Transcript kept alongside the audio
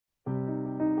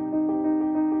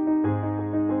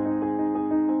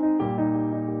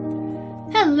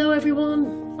Hello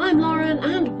everyone, I'm Lauren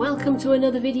and welcome to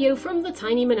another video from the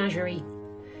Tiny Menagerie.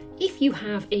 If you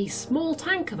have a small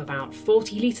tank of about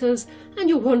 40 litres and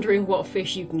you're wondering what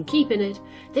fish you can keep in it,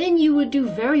 then you would do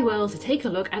very well to take a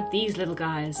look at these little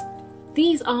guys.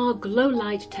 These are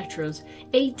Glowlight Tetras,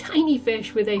 a tiny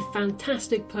fish with a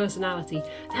fantastic personality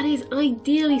that is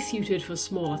ideally suited for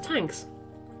smaller tanks.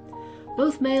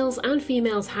 Both males and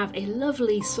females have a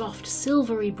lovely soft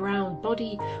silvery brown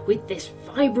body with this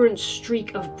vibrant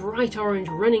streak of bright orange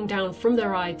running down from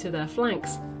their eye to their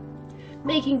flanks,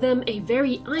 making them a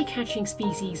very eye-catching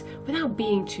species without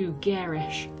being too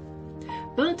garish.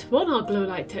 But what are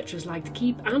Glowlight Tetras like to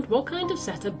keep, and what kind of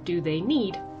setup do they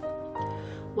need?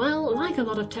 Well, like a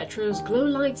lot of tetras,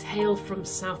 glowlights hail from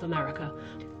South America,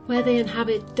 where they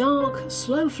inhabit dark,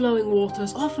 slow-flowing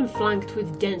waters often flanked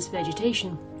with dense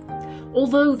vegetation.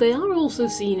 Although they are also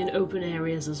seen in open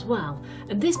areas as well,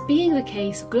 and this being the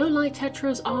case, Glowlight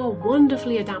Tetras are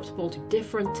wonderfully adaptable to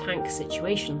different tank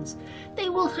situations. They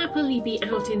will happily be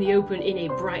out in the open in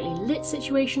a brightly lit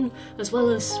situation, as well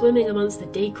as swimming amongst the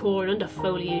decor and under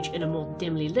foliage in a more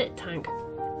dimly lit tank.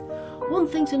 One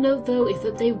thing to note though is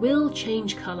that they will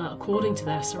change colour according to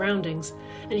their surroundings,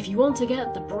 and if you want to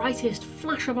get the brightest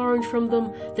flash of orange from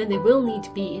them, then they will need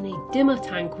to be in a dimmer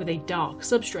tank with a dark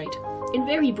substrate. In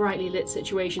very brightly lit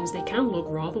situations they can look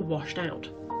rather washed out.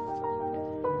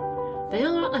 They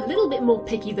are a little bit more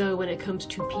picky though when it comes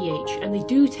to pH, and they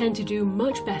do tend to do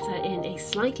much better in a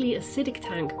slightly acidic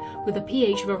tank with a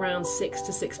pH of around 6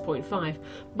 to 6.5,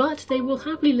 but they will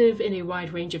happily live in a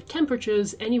wide range of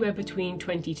temperatures anywhere between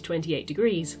 20 to 28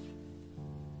 degrees.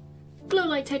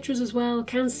 Glowlight Tetras as well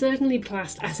can certainly be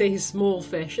classed as a small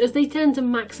fish, as they tend to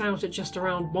max out at just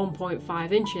around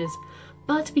 1.5 inches.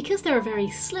 But because they're a very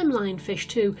slimline fish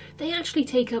too, they actually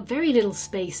take up very little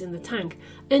space in the tank,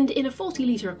 and in a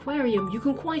 40-litre aquarium you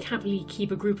can quite happily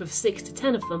keep a group of 6 to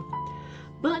 10 of them.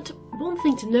 But one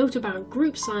thing to note about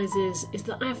group sizes is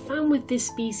that I have found with this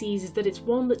species is that it's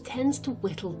one that tends to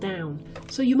whittle down.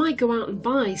 So you might go out and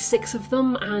buy 6 of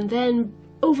them, and then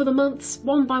over the months,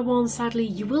 one by one, sadly,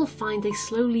 you will find they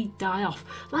slowly die off.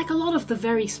 Like a lot of the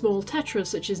very small tetras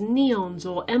such as neons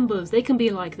or embers, they can be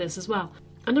like this as well.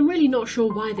 And I'm really not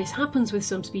sure why this happens with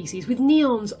some species. With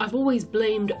neons, I've always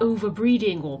blamed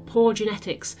overbreeding or poor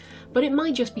genetics, but it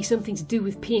might just be something to do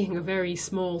with being a very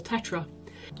small tetra.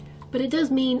 But it does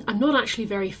mean I'm not actually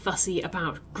very fussy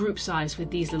about group size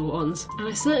with these little ones, and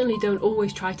I certainly don't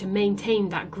always try to maintain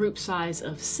that group size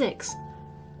of 6.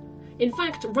 In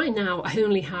fact, right now I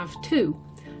only have 2.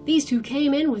 These 2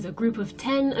 came in with a group of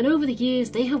 10, and over the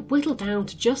years they have whittled down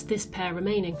to just this pair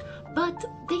remaining. But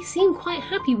they seem quite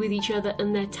happy with each other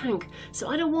and their tank, so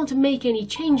I don't want to make any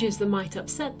changes that might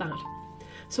upset that.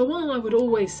 So while I would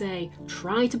always say,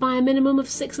 try to buy a minimum of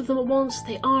 6 of them at once,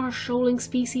 they are a shoaling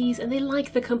species and they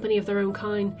like the company of their own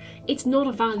kind, it's not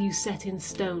a value set in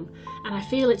stone, and I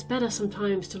feel it's better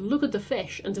sometimes to look at the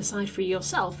fish and decide for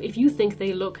yourself if you think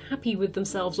they look happy with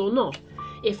themselves or not.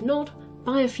 If not,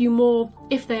 buy a few more.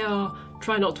 If they are,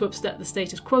 try not to upset the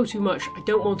status quo too much, I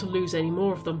don't want to lose any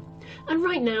more of them. And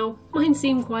right now, mine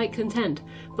seem quite content,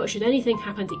 but should anything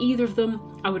happen to either of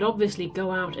them, I would obviously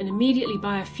go out and immediately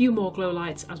buy a few more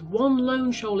glowlights, as one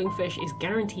lone shoaling fish is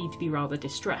guaranteed to be rather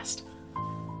distressed.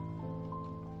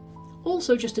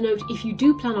 Also, just a note, if you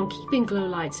do plan on keeping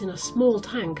glowlights in a small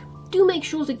tank, do make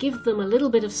sure to give them a little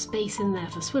bit of space in there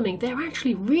for swimming. They're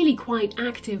actually really quite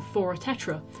active for a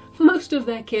tetra. Most of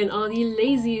their kin are the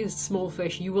laziest small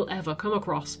fish you will ever come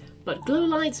across. But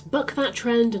glowlights buck that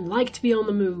trend and like to be on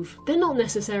the move. They're not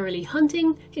necessarily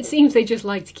hunting, it seems they just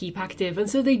like to keep active, and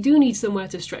so they do need somewhere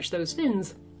to stretch those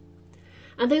fins.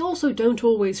 And they also don't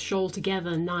always shoal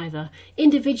together neither.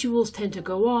 Individuals tend to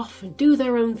go off and do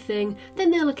their own thing,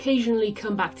 then they'll occasionally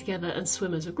come back together and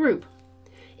swim as a group.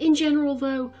 In general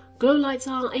though, glowlights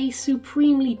are a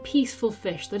supremely peaceful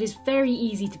fish that is very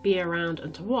easy to be around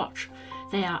and to watch.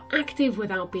 They are active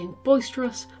without being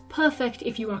boisterous, perfect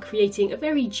if you are creating a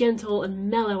very gentle and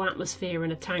mellow atmosphere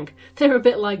in a tank. They're a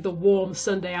bit like the warm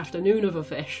Sunday afternoon of a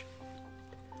fish.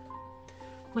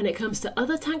 When it comes to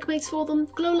other tank mates for them,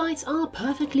 glowlights are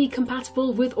perfectly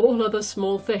compatible with all other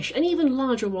small fish, and even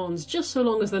larger ones, just so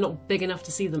long as they're not big enough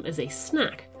to see them as a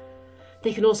snack.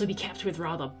 They can also be kept with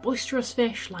rather boisterous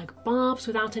fish like barbs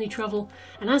without any trouble,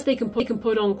 and as they can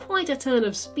put on quite a turn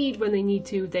of speed when they need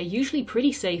to, they're usually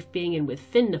pretty safe being in with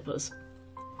fin nippers.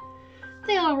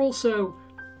 They are also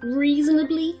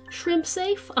reasonably shrimp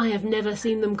safe. I have never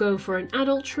seen them go for an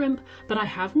adult shrimp, but I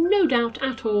have no doubt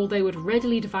at all they would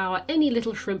readily devour any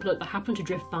little shrimplet that happened to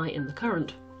drift by in the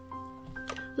current.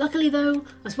 Luckily though,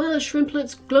 as well as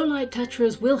shrimplets, Glowlight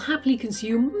Tetras will happily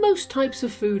consume most types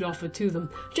of food offered to them.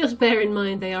 Just bear in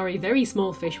mind they are a very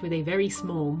small fish with a very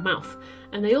small mouth,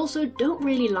 and they also don't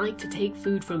really like to take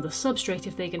food from the substrate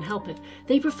if they can help it.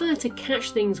 They prefer to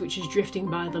catch things which is drifting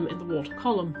by them in the water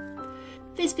column.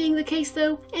 This being the case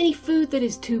though, any food that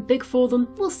is too big for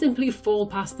them will simply fall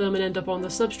past them and end up on the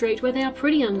substrate where they are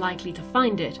pretty unlikely to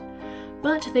find it.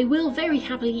 But they will very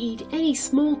happily eat any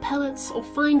small pellets or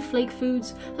fine flake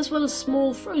foods, as well as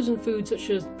small frozen foods such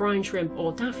as brine shrimp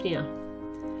or daphnia.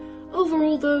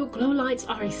 Overall though, glowlights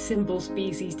are a simple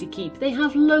species to keep. They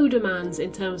have low demands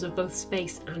in terms of both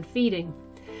space and feeding.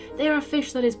 They are a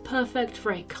fish that is perfect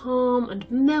for a calm and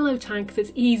mellow tank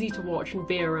that's easy to watch and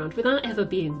be around without ever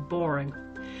being boring.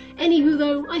 Anywho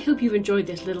though, I hope you've enjoyed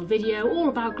this little video all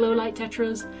about Glowlight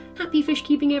Tetras. Happy fish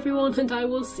keeping everyone, and I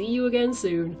will see you again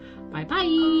soon. Bye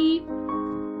bye!